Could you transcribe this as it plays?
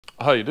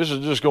Hey, this is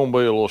just going to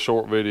be a little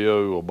short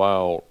video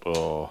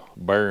about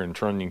bearing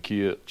trunnion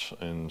kits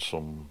and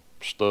some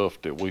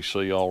stuff that we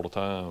see all the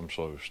time,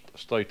 so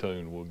stay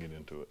tuned, we'll get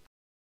into it.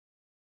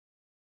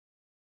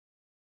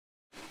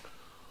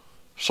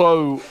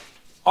 So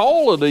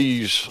all of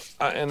these,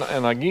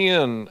 and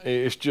again,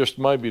 it's just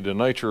maybe the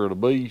nature of the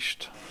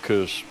beast,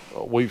 because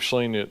we've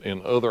seen it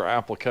in other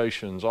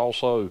applications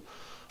also,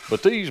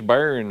 but these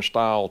bearing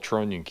style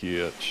trunnion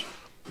kits,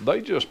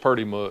 they just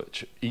pretty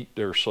much eat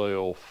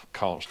theirself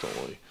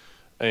constantly,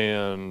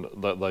 and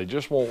that they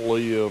just won't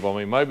live. I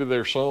mean, maybe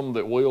there's some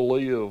that will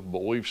live,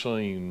 but we've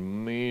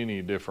seen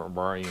many different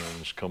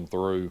brands come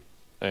through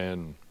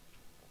and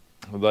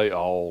they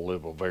all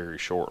live a very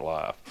short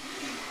life.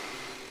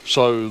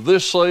 So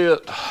this set,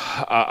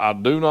 I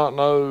do not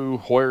know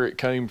where it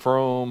came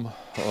from.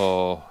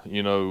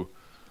 You know,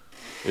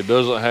 it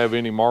doesn't have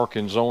any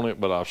markings on it,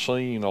 but I've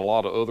seen a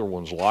lot of other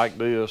ones like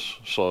this,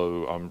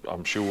 so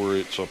I'm sure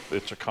it's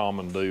a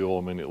common deal.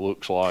 I mean, it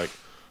looks like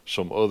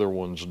some other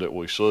ones that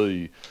we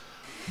see,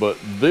 but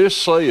this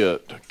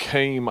set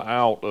came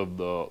out of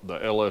the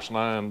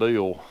LS9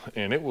 deal,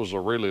 and it was a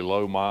really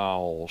low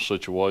mile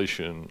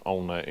situation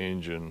on that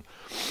engine,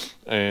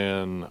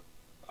 and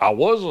I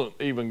wasn't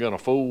even going to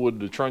fool with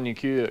the trunnion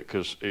kit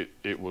because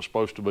it was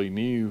supposed to be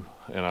new.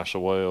 And I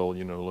said, well,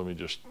 you know, let me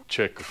just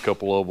check a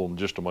couple of them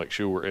just to make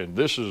sure. And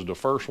this is the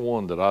first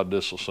one that I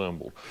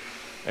disassembled.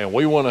 And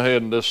we went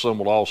ahead and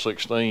disassembled all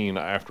 16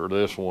 after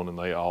this one, and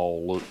they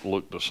all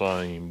look the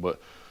same.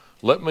 But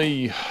let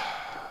me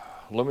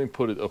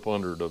put it up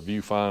under the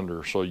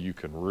viewfinder so you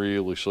can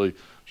really see.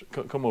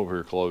 Come over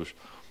here close.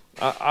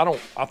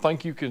 I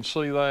think you can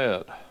see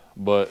that,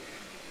 but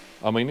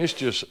I mean, it's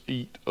just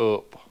eat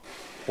up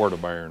where the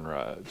bearing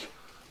rides.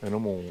 And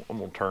I'm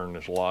gonna turn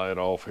this light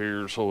off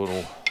here so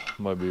it'll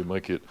maybe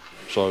make it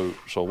so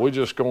we're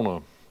just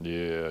gonna,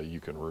 yeah,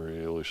 you can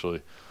really see.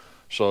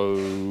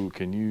 So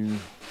can you,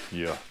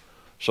 yeah.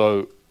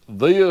 So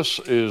this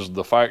is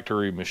the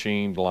factory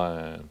machined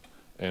line,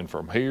 and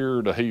from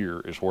here to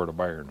here is where the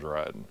bearing's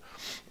riding.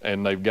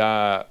 And they've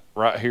got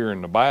right here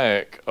in the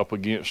back up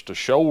against the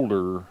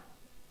shoulder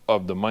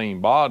of the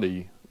main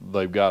body,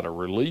 they've got a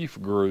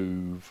relief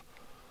groove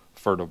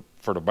for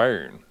the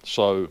bearing.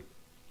 So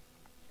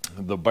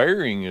the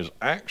bearing is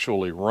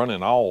actually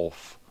running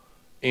off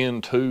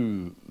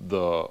into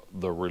the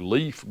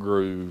relief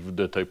groove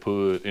that they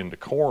put in the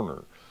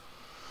corner.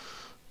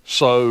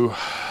 So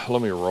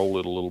let me roll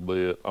it a little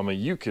bit. I mean,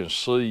 you can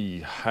see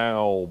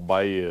how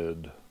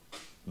bad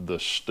the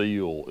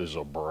steel is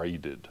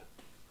abraded.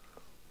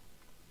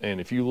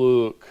 And if you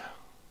look,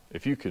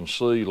 if you can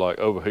see, like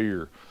over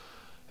here,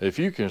 if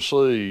you can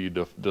see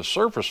the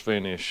surface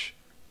finish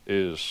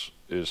is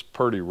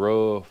pretty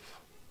rough.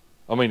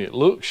 I mean, it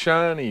looks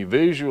shiny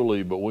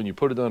visually, but when you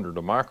put it under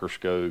the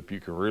microscope,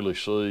 you can really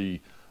see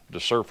the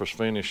surface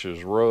finish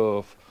is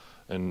rough.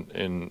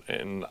 And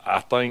I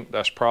think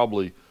that's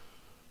probably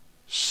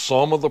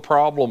some of the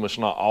problem. It's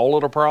not all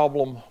of the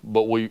problem,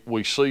 but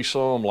we see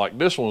some, like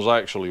this one's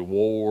actually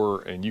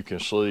wore, and you can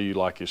see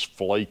like it's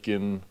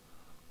flaking.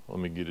 Let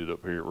me get it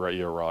up here. Right,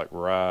 yeah,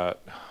 right.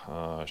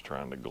 It's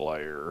trying to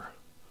glare.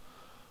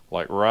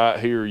 Like right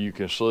here, you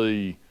can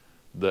see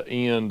the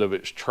end of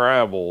its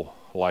travel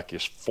like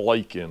it's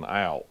flaking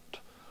out.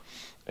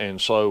 And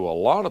so a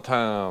lot of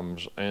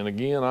times, and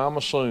again, I'm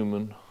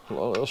assuming,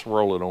 let's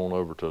roll it on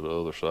over to the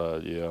other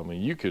side. Yeah, I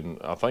mean,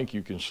 I think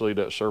you can see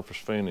that surface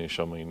finish.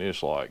 I mean,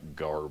 it's like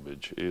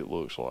garbage. It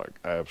looks like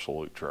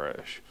absolute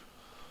trash.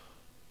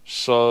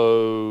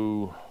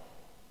 So,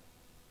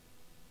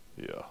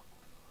 yeah.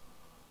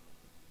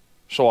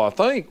 So I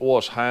think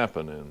what's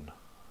happening,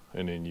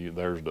 and then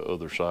there's the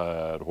other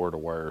side where the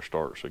wear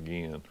starts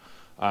again.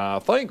 I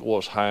think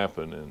what's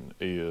happening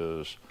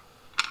is,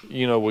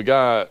 you know, we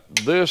got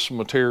this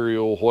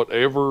material,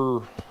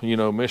 whatever, you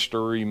know,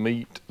 mystery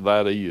meat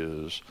that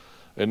is,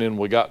 and then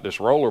we got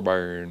this roller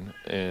bearing,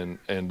 and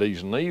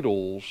these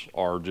needles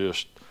are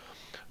just,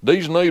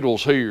 these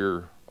needles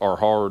here are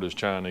hard as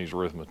Chinese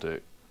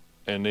arithmetic.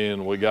 And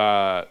then we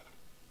got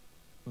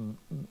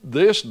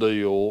this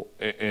deal,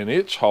 and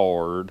it's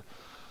hard,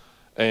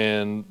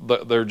 and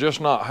they're just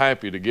not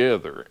happy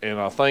together. And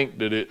I think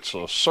that it's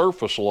a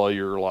surface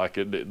layer, like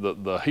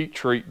the heat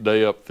treat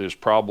depth is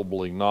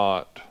probably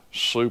not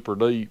super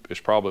deep.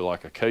 It's probably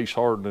like a case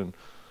hardening.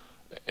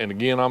 And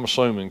again, I'm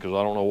assuming because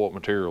I don't know what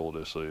material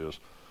this is,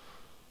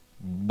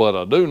 but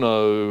I do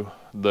know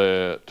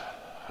that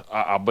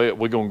I bet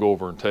we're gonna go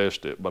over and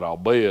test it, but I'll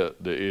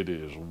bet that it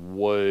is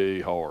way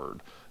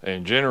hard.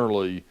 And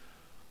generally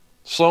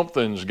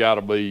something's got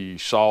to be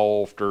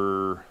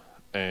softer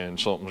and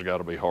something's got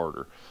to be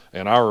harder.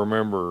 And I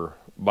remember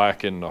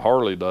back in the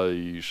Harley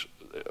days,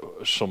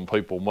 some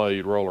people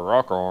made roller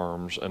rocker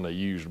arms and they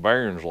used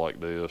bearings like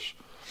this,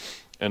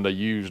 and they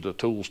used a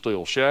tool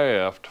steel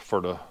shaft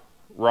for the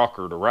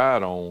rocker to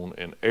ride on,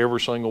 and every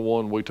single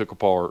one we took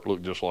apart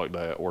looked just like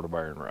that where the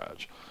bearing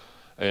rides.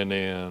 And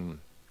then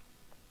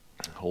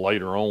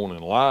later on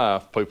in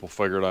life, people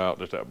figured out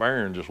that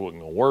bearing just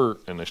wasn't gonna work,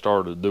 and they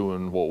started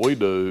doing what we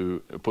do,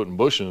 putting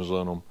bushings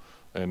in them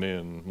And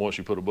then once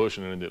you put a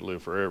bushing in it, it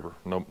live forever.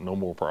 No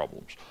more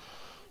problems.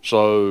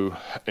 So,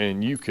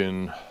 and you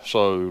can,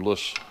 so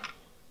let's,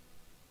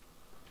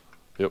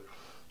 yep.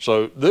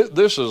 So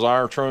this is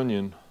our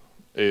trunnion.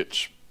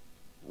 It's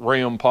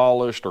rim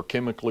polished or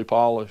chemically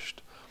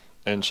polished.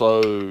 And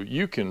so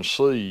you can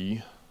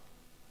see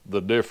the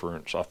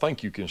difference. I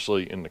think you can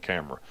see in the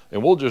camera.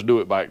 And we'll just do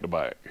it back to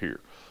back here.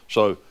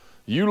 So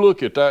you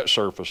look at that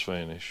surface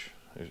finish.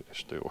 It's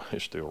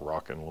still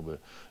rocking a little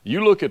bit.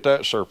 You look at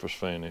that surface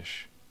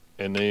finish,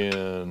 and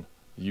then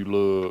you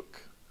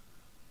look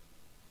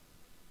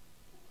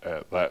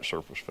at that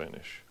surface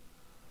finish.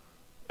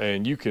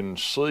 And you can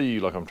see,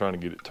 like I'm trying to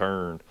get it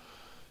turned,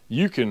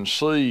 you can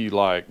see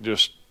like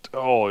just,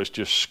 oh, it's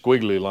just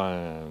squiggly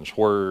lines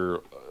where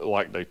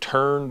like they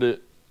turned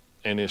it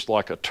and it's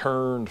like a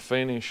turned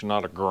finish,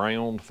 not a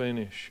ground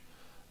finish.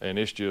 And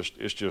it's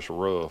just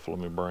rough. Let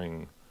me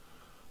bring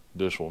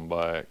this one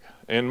back.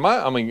 And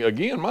I mean,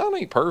 again, mine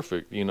ain't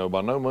perfect, you know,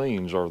 by no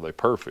means are they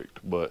perfect,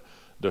 but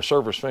the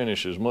surface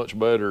finish is much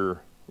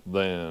better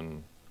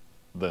than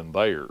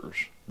theirs,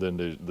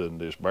 than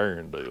this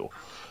bearing deal.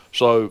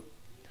 So,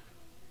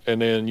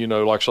 and then, you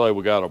know, like I say,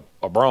 we got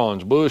a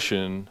bronze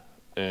bushing,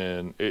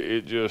 and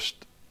it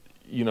just,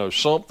 you know,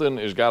 something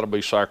has got to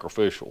be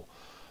sacrificial.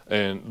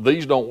 And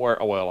these don't wear,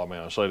 well, I mean,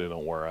 I say they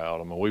don't wear out.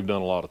 I mean, we've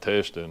done a lot of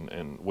testing,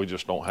 and we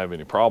just don't have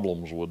any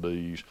problems with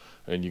these.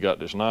 And you got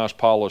this nice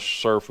polished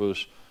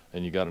surface,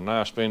 and you got a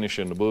nice finish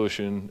in the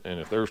bushing, and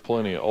if there's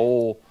plenty of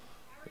oil,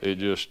 it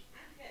just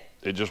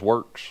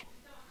works.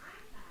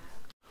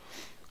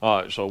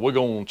 All right, so we're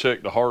going to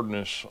check the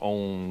hardness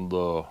on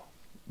the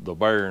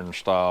bearing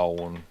style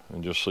one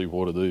and just see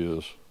what it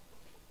is.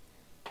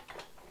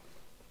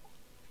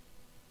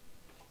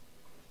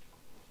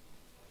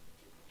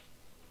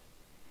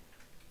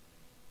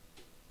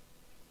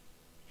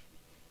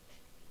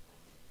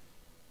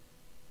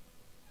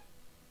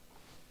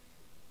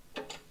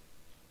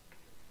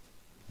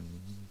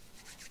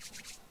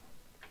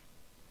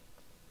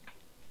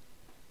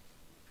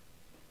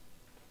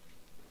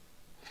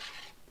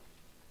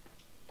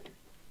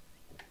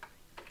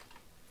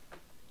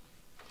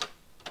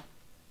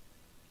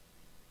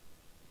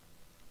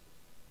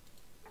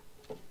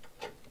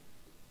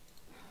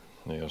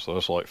 Yeah, so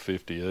that's like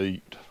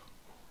 58,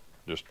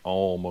 just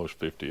almost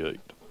 58,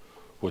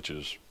 which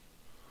is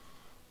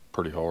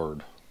pretty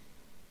hard.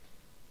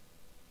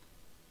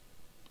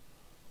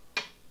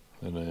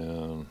 And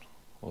then,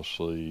 let's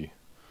see,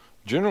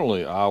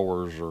 generally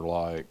ours are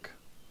like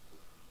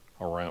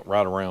right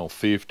around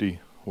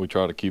 50. We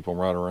try to keep them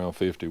right around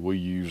 50. We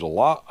use a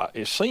lot,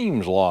 it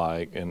seems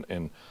like,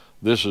 and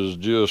this is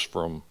just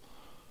from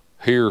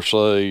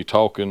hearsay,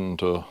 talking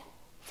to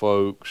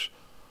folks,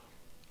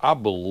 I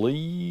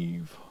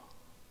believe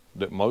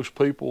that most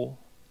people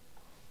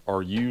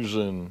are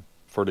using,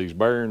 for these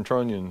bearing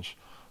trunnions,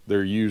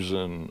 they're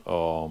using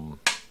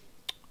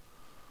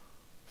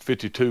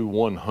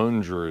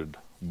 52-100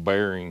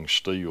 bearing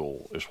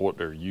steel is what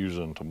they're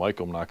using to make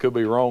them. Now, I could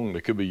be wrong.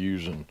 They could be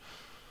using,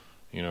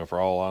 you know, for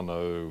all I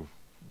know,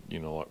 you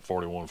know, like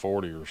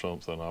 4140 or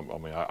something. I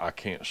mean, I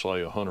can't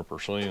say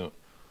 100%.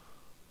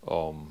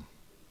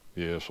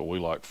 Yeah, so we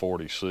like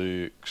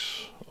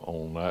 46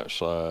 on that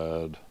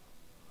side.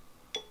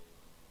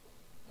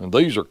 And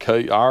these are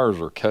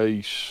ours are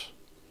case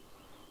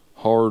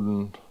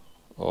hardened.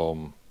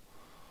 The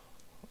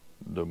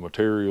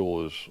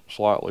material is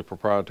slightly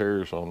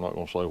proprietary, so I'm not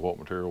going to say what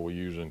material we're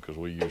using because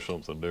we use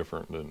something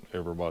different than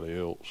everybody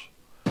else.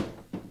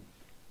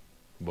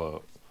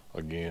 But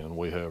again,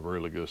 we have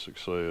really good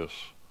success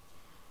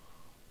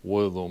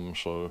with them.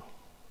 So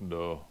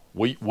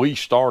we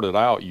started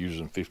out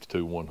using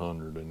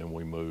 52-100, and then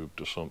we moved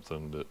to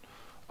something that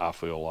I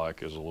feel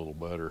like is a little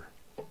better.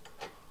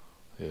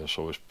 Yeah,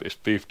 so it's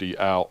 50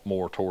 out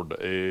more toward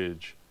the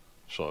edge.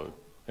 So,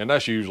 and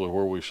that's usually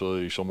where we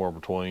see somewhere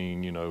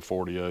between, you know,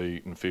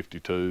 48 and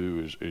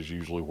 52 is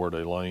usually where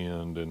they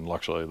land. And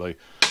like I say,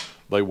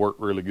 they work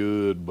really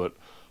good. But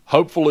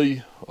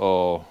hopefully,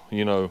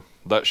 you know,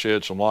 that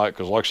sheds some light,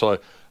 because like I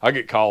say, I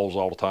get calls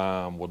all the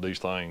time with these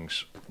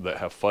things that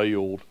have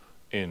failed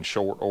in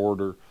short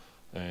order,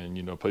 and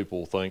you know,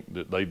 people think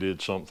that they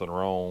did something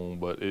wrong,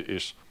 but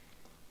it's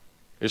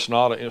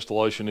not an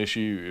installation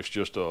issue. It's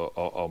just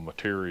a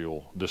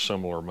material,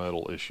 dissimilar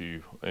metal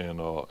issue, and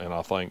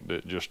I think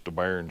that just the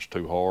bearing's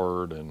too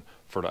hard and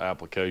for the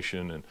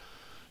application. And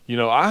you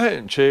know, I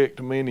hadn't checked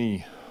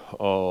many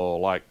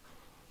like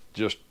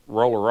just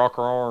roller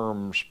rocker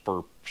arms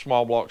for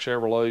small block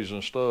Chevrolets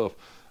and stuff.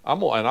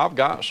 And I've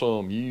got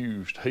some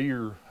used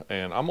here,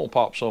 and I'm gonna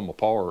pop some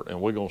apart, and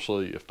we're gonna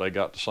see if they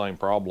got the same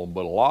problem.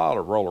 But a lot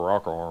of roller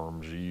rocker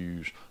arms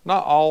use,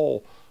 not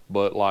all,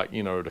 but like,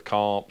 you know, the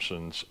comps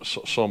and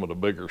some of the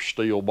bigger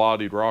steel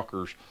bodied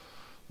rockers,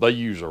 they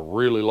use a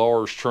really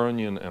large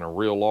trunnion and a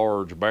real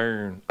large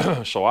bearing.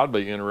 So I'd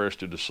be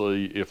interested to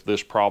see if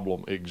this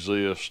problem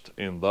exists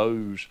in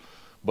those.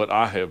 But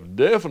I have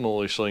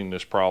definitely seen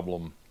this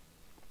problem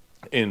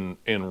in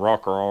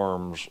rocker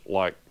arms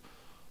like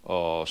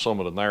some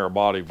of the narrow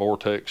body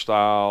Vortex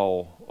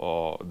style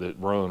that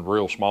run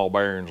real small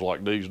bearings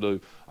like these do.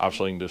 I've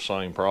seen this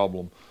same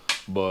problem.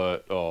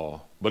 But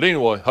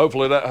anyway,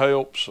 hopefully that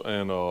helps,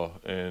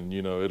 and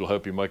you know, it'll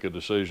help you make a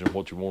decision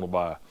what you want to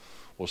buy.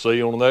 We'll see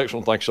you on the next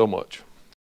one. Thanks so much.